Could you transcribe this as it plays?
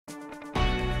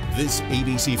This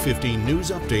ABC 15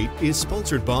 News Update is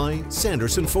sponsored by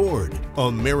Sanderson Ford,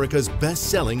 America's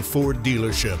best-selling Ford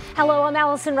dealership. Hello, I'm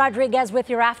Allison Rodriguez with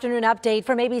your afternoon update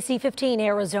from ABC 15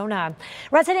 Arizona.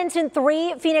 Residents in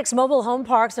 3 Phoenix mobile home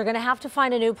parks are going to have to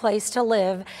find a new place to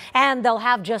live, and they'll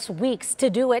have just weeks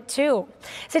to do it, too.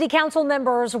 City Council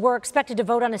members were expected to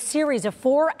vote on a series of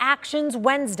 4 actions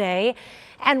Wednesday,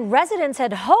 and residents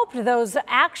had hoped those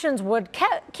actions would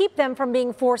keep them from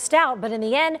being forced out. But in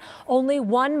the end, only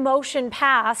one motion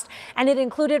passed, and it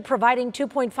included providing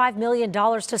 $2.5 million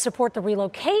to support the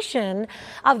relocation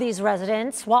of these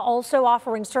residents, while also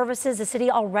offering services the city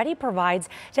already provides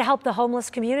to help the homeless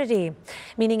community.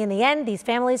 Meaning in the end, these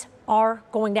families are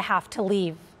going to have to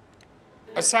leave.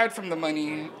 Aside from the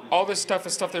money, all this stuff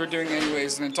is stuff they were doing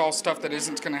anyways, and it's all stuff that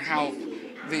isn't going to help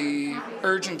the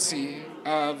urgency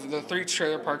of the 3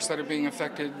 trailer parks that are being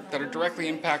affected, that are directly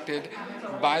impacted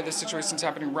by the situations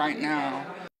happening right now.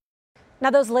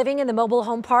 Now, those living in the mobile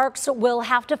home parks will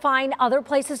have to find other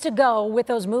places to go with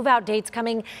those move-out dates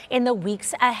coming in the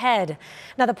weeks ahead.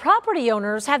 Now, the property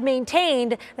owners have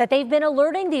maintained that they've been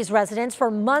alerting these residents for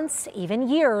months, even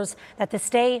years, that the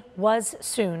stay was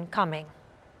soon coming.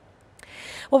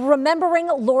 Well, remembering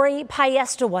Lori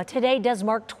Piestewa, today does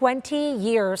mark 20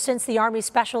 years since the Army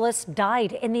specialist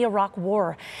died in the Iraq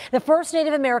War, the first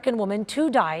Native American woman to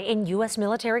die in U.S.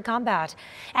 military combat.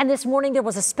 And this morning there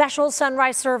was a special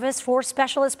sunrise service for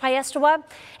Specialist Piestewa.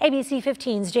 ABC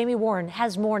 15's Jamie Warren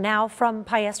has more now from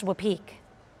Piestewa Peak.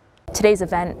 Today's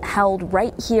event held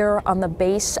right here on the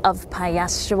base of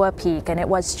Piestewa Peak, and it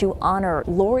was to honor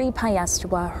Lori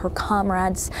Piestewa, her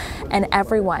comrades, and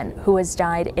everyone who has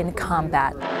died in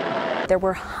combat. There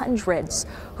were hundreds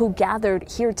who gathered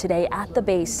here today at the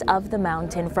base of the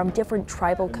mountain from different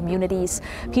tribal communities,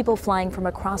 people flying from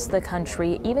across the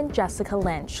country, even Jessica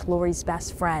Lynch, Lori's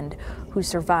best friend, who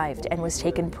survived and was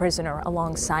taken prisoner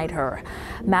alongside her.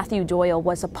 Matthew Doyle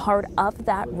was a part of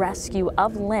that rescue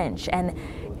of Lynch and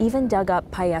even dug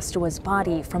up Piestewa's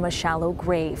body from a shallow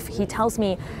grave. He tells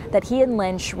me that he and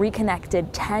Lynch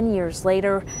reconnected 10 years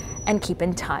later and keep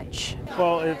in touch.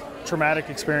 Well, it's a traumatic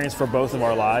experience for both of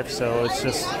our lives, so it's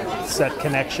just that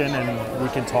connection, and we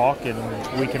can talk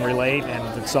and we can relate,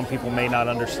 and some people may not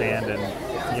understand,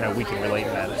 and we can relate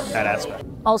in that aspect.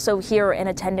 Also here in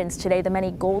attendance today, the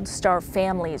many Gold Star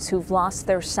families who've lost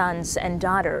their sons and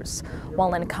daughters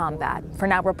while in combat. For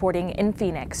now, reporting in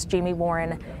Phoenix, Jamie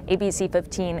Warren, ABC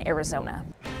 15 Arizona.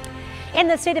 In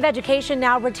the state of education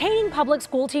now, retaining public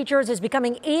school teachers is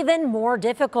becoming even more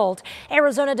difficult.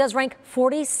 Arizona does rank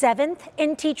 47th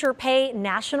in teacher pay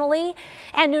nationally,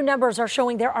 and new numbers are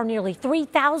showing there are nearly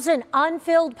 3,000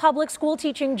 unfilled public school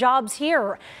teaching jobs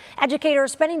here.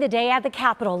 Educators spending the day at the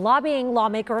Capitol lobbying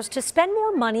lawmakers to spend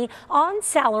more money on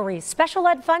salaries, special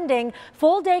ed funding,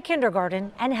 full-day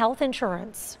kindergarten, and health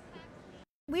insurance.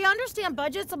 We understand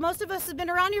budgets. Most of us have been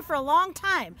around here for a long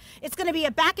time. It's going to be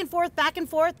a back and forth,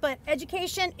 but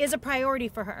education is a priority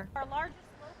for her.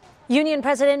 Union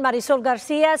President Marisol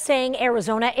Garcia saying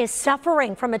Arizona is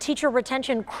suffering from a teacher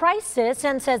retention crisis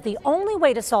and says the only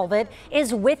way to solve it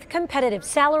is with competitive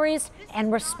salaries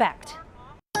and respect.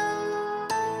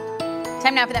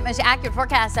 Time now for that most accurate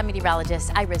forecast. I'm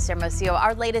meteorologist Iris Hermosillo.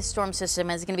 Our latest storm system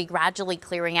is going to be gradually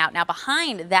clearing out. Now,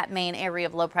 behind that main area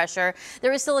of low pressure,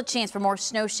 there is still a chance for more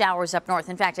snow showers up north.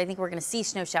 In fact, I think we're going to see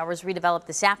snow showers redevelop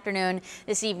this afternoon,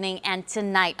 this evening, and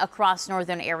tonight across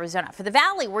northern Arizona. For the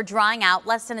valley, we're drying out,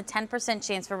 less than a 10%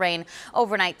 chance for rain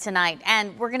overnight tonight,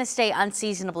 and we're going to stay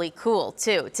unseasonably cool,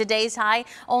 too. Today's high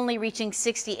only reaching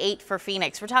 68 for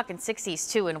Phoenix. We're talking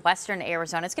 60s, too, in western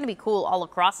Arizona. It's going to be cool all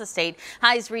across the state.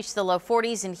 Highs reach the low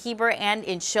 40s in Heber and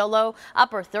in Sholo,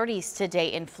 upper 30s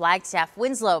today in Flagstaff.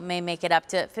 Winslow may make it up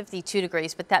to 52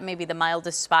 degrees, but that may be the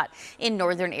mildest spot in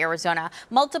northern Arizona.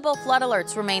 Multiple flood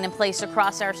alerts remain in place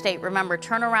across our state. Remember,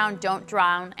 turn around, don't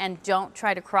drown, and don't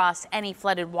try to cross any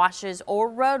flooded washes or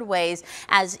roadways,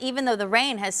 as even though the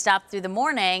rain has stopped through the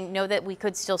morning, know that we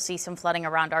could still see some flooding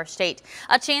around our state.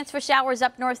 A chance for showers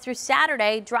up north through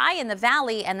Saturday, dry in the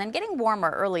valley, and then getting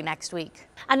warmer early next week.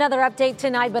 Another update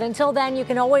tonight, but until then, you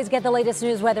can always get the latest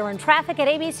news, weather, and traffic at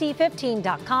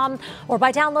abc15.com or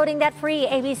by downloading that free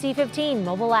ABC 15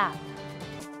 mobile app.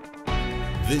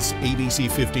 This ABC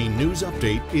 15 News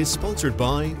Update is sponsored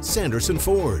by Sanderson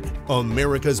Ford,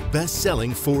 America's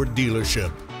best-selling Ford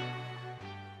dealership.